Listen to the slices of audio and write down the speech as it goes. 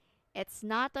It's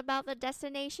not about the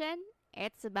destination,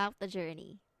 it's about the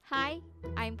journey. Hi,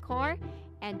 I'm Core,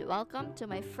 and welcome to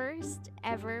my first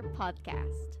ever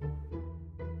podcast.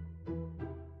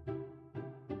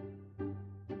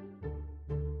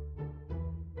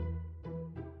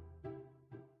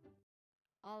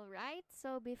 All right,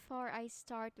 so before I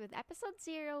start with episode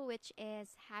 0, which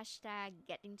is hashtag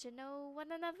getting to know one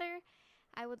another,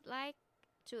 I would like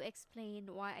to explain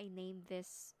why I named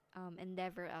this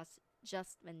endeavor as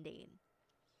Just Mundane.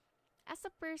 As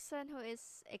a person who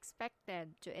is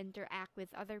expected to interact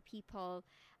with other people,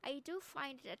 I do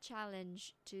find it a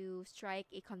challenge to strike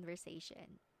a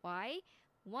conversation. Why?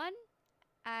 One,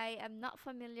 I am not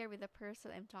familiar with the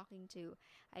person I'm talking to.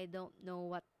 I don't know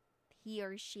what he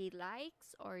or she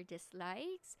likes or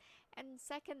dislikes. And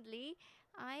secondly,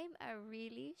 I'm a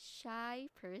really shy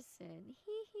person.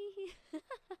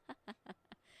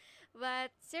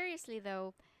 But seriously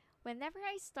though, whenever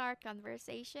I start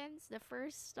conversations, the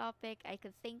first topic I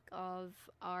could think of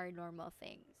are normal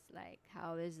things like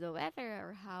how is the weather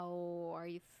or how are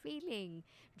you feeling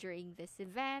during this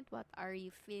event? What are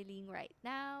you feeling right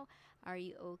now? Are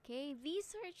you okay?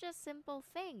 These are just simple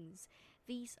things.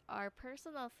 These are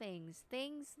personal things,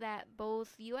 things that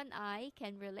both you and I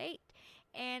can relate.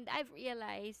 And I've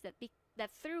realized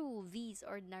that through these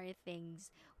ordinary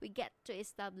things, we get to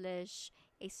establish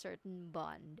a certain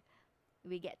bond.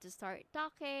 We get to start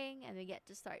talking and we get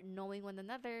to start knowing one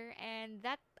another, and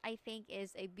that I think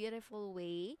is a beautiful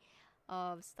way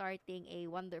of starting a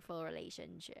wonderful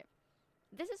relationship.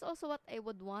 This is also what I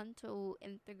would want to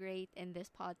integrate in this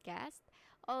podcast.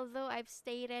 Although I've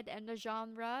stated in the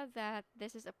genre that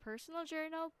this is a personal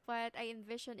journal, but I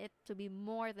envision it to be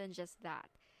more than just that.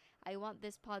 I want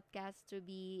this podcast to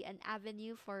be an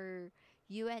avenue for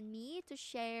you and me to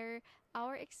share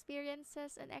our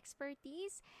experiences and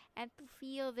expertise and to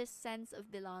feel this sense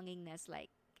of belongingness like,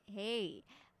 hey,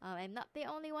 I'm not the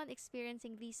only one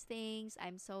experiencing these things.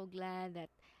 I'm so glad that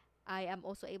I am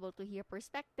also able to hear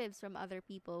perspectives from other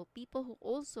people, people who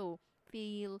also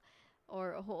feel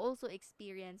or who also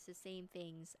experience the same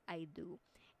things I do.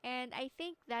 And I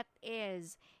think that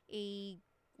is a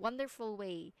wonderful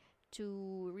way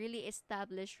to really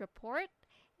establish rapport,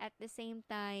 at the same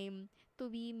time to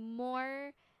be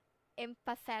more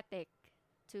empathetic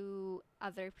to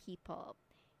other people.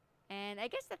 And I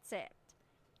guess that's it.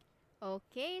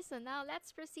 Okay, so now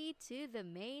let's proceed to the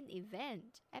main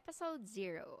event, episode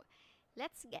 0.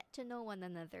 Let's get to know one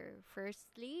another.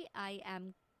 Firstly, I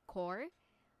am Core.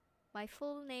 My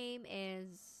full name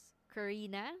is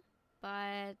Karina,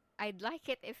 but I'd like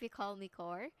it if you call me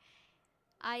Core.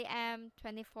 I am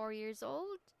 24 years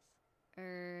old,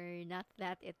 or not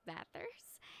that it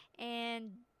matters.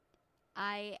 And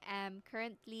I am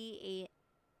currently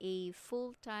a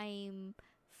full time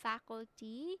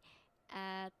faculty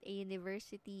at a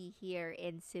university here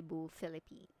in Cebu,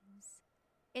 Philippines.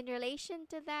 In relation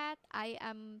to that, I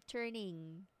am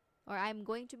turning or I'm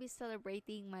going to be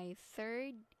celebrating my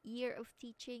third year of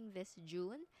teaching this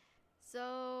June.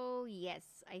 So, yes,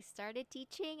 I started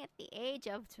teaching at the age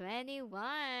of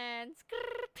 21.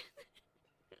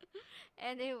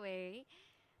 Anyway,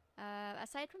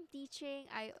 aside from teaching,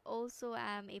 I also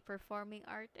am a performing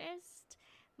artist.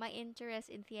 My interest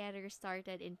in theater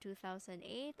started in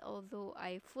 2008, although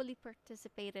I fully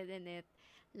participated in it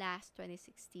last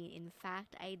 2016. In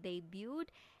fact, I debuted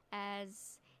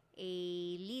as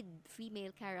a lead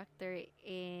female character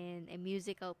in a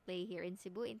musical play here in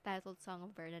Cebu entitled Song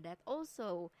of Bernadette,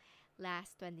 also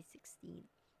last 2016.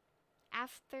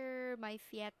 After my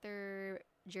theater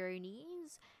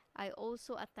journeys, I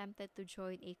also attempted to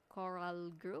join a choral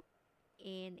group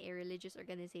in a religious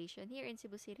organization here in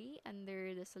Cebu City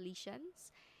under the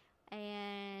Salesians.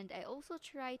 And I also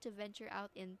tried to venture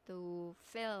out into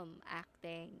film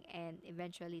acting and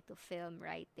eventually to film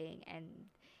writing and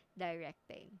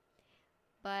directing.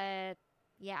 But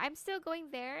yeah, I'm still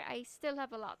going there. I still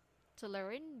have a lot to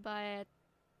learn, but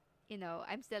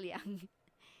I'm still young.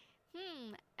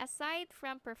 Aside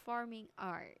from performing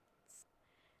arts,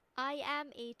 I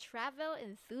am a travel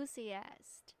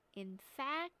enthusiast. In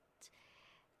fact,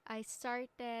 I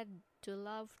started to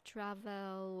love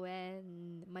travel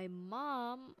when my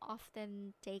mom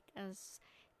often take us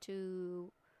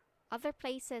to other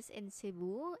places in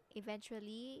Cebu.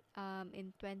 Eventually,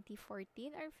 in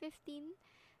 2014 or 15,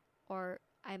 or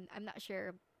I'm not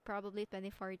sure. Probably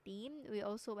 2014. We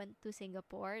also went to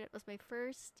Singapore. That was my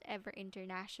first ever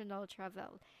international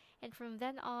travel. And from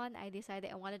then on, I decided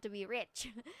I wanted to be rich.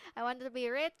 I wanted to be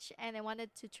rich and I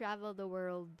wanted to travel the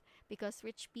world because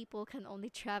rich people can only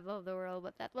travel the world.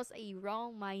 But that was a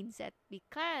wrong mindset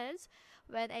because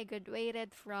when I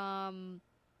graduated from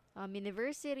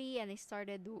university and I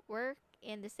started work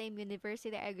in the same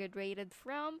university I graduated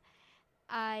from,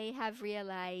 I have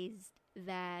realized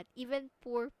that even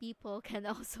poor people can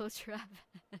also travel.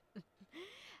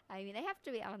 I mean, I have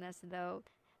to be honest though.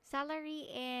 Salary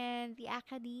in the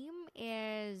academe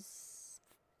is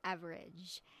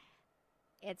average.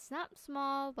 It's not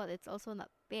small, but it's also not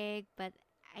big. But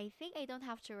I think I don't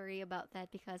have to worry about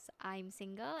that because I'm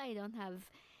single. I don't have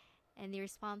any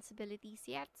responsibilities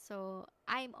yet, so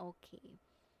I'm okay.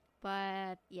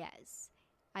 But yes,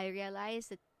 I realize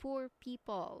that poor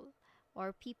people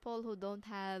or people who don't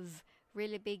have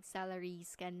really big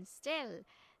salaries can still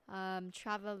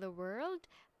travel the world,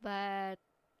 but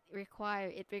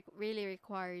really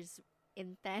requires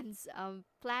intense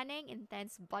planning,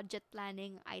 intense budget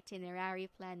planning, itinerary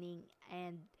planning,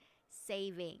 and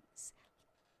savings.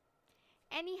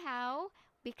 Anyhow,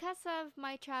 because of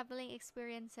my traveling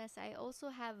experiences, I also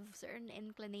have certain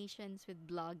inclinations with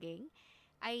blogging.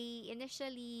 I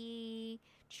initially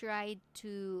tried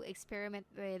to experiment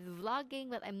with vlogging,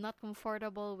 but I'm not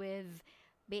comfortable with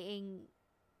being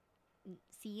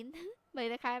seen by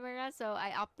the camera, so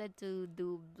I opted to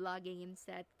do vlogging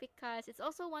instead because it's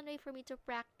also one way for me to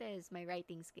practice my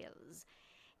writing skills.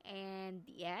 And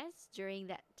yes, during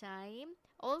that time,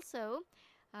 also,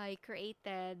 I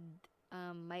created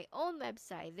my own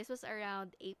website. This was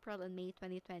around April and May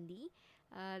 2020.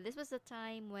 This was the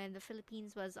time when the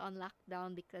Philippines was on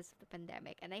lockdown because of the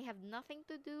pandemic, and I have nothing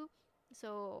to do.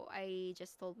 So I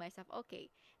just told myself, okay,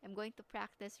 I'm going to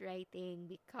practice writing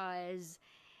because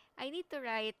I need to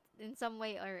write in some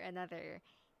way or another.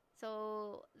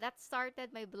 So that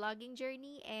started my blogging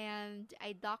journey, and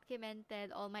I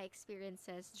documented all my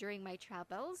experiences during my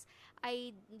travels.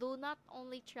 I do not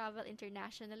only travel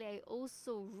internationally, I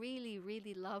also really,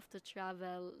 really love to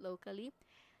travel locally.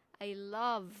 I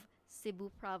love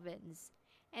Cebu province.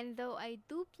 And though I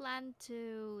do plan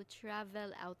to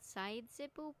travel outside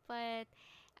Cebu, but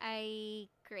I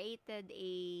created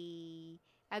a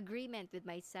agreement with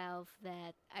myself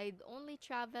that I'd only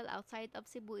travel outside of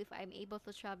Cebu if I'm able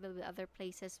to travel with other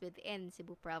places within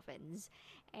Cebu province.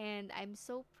 And I'm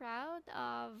so proud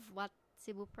of what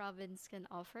Cebu province can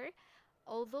offer.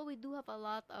 Although we do have a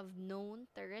lot of known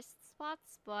tourist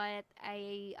spots, but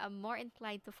I am more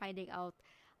inclined to finding out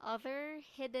other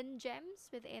hidden gems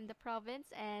within the province,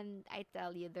 and I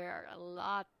tell you, there are a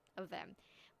lot of them.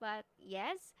 But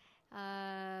yes,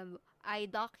 I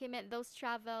document those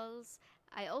travels.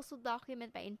 I also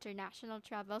document my international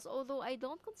travels, although I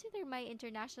don't consider my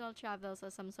international travels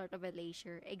as some sort of a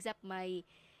leisure, except me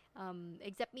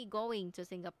going to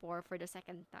Singapore for the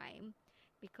second time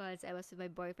because I was with my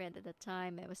boyfriend at the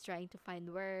time. I was trying to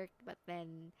find work, but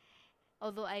then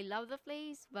although I love the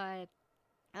place, but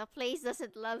the place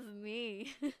doesn't love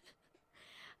me.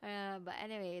 But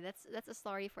anyway, that's a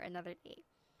story for another day.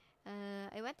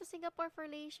 I went to Singapore for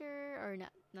leisure, or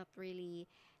not really.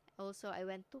 Also, I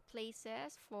went to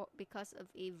places for because of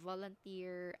a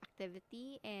volunteer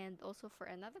activity, and also for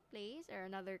another place or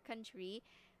another country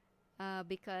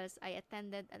because I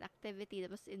attended an activity that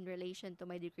was in relation to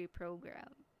my degree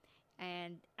program,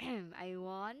 and I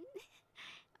won,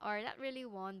 or not really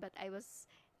won, but I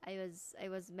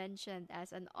was mentioned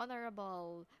as an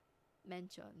honorable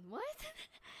mention. What?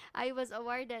 I was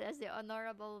awarded as the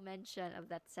honorable mention of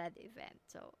that said event.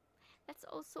 So that's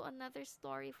also another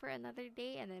story for another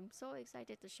day, and I'm so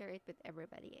excited to share it with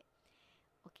everybody.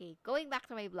 Okay, going back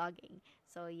to my blogging.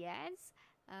 So yes,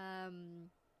 um,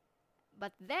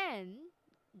 but then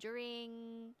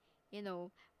during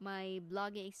my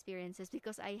blogging experiences,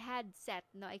 because I had set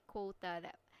a quota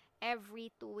that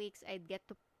every 2 weeks I'd get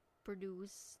to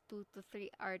produce 2 to 3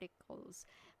 articles,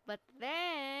 but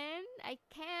then I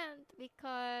can't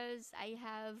because I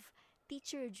have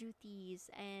teacher duties,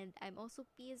 and I'm also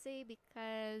busy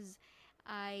because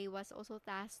I was also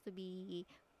tasked to be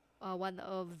one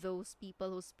of those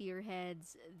people who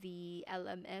spearheads the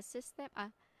LMS system,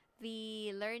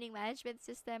 the learning management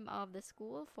system of the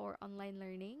school for online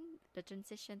learning, the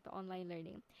transition to online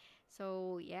learning.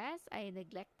 So, yes, I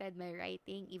neglected my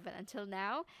writing even until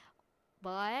now,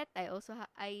 but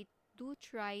I do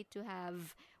try to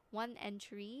have one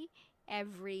entry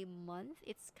every month.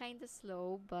 It's kind of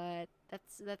slow, but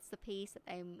that's the pace that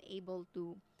I'm able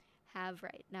to have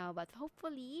right now. But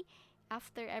hopefully,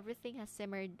 after everything has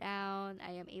simmered down,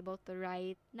 I am able to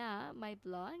write na my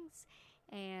blogs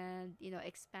and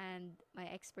expand my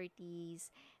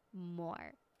expertise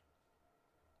more.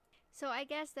 So I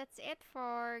guess that's it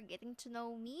for getting to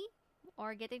know me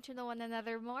or getting to know one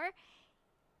another more.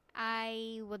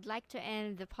 I would like to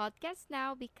end the podcast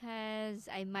now because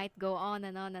I might go on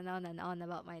and on and on and on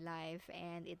about my life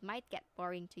and it might get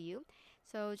boring to you.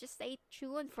 So just stay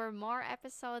tuned for more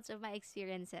episodes of my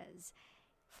experiences.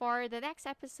 For the next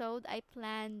episode, I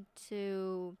plan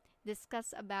to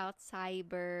discuss about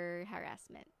cyber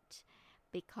harassment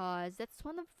because that's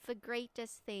one of the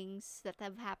greatest things that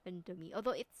have happened to me.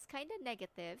 Although it's kind of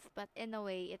negative, but in a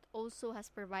way, it also has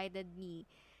provided me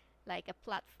like a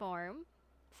platform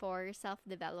for self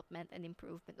development and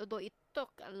improvement. Although it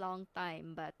took a long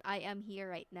time, but I am here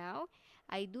right now.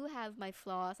 I do have my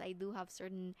flaws, I do have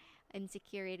certain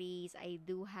insecurities, I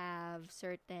do have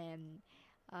certain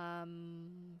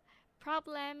um,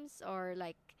 problems or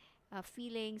like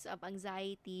feelings of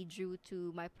anxiety due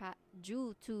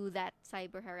to that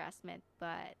cyber harassment,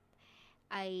 but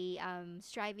I am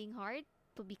striving hard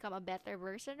to become a better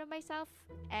version of myself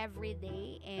every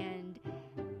day, and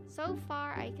so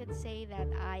far I could say that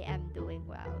I am doing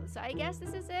well. So I guess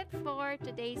this is it for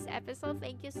today's episode.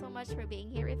 Thank you so much for being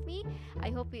here with me. I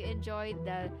hope you enjoyed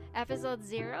the episode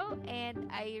 0, and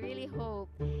I really hope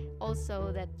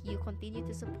also that you continue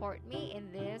to support me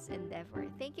in this endeavor.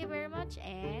 Thank you very much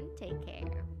and take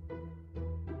care.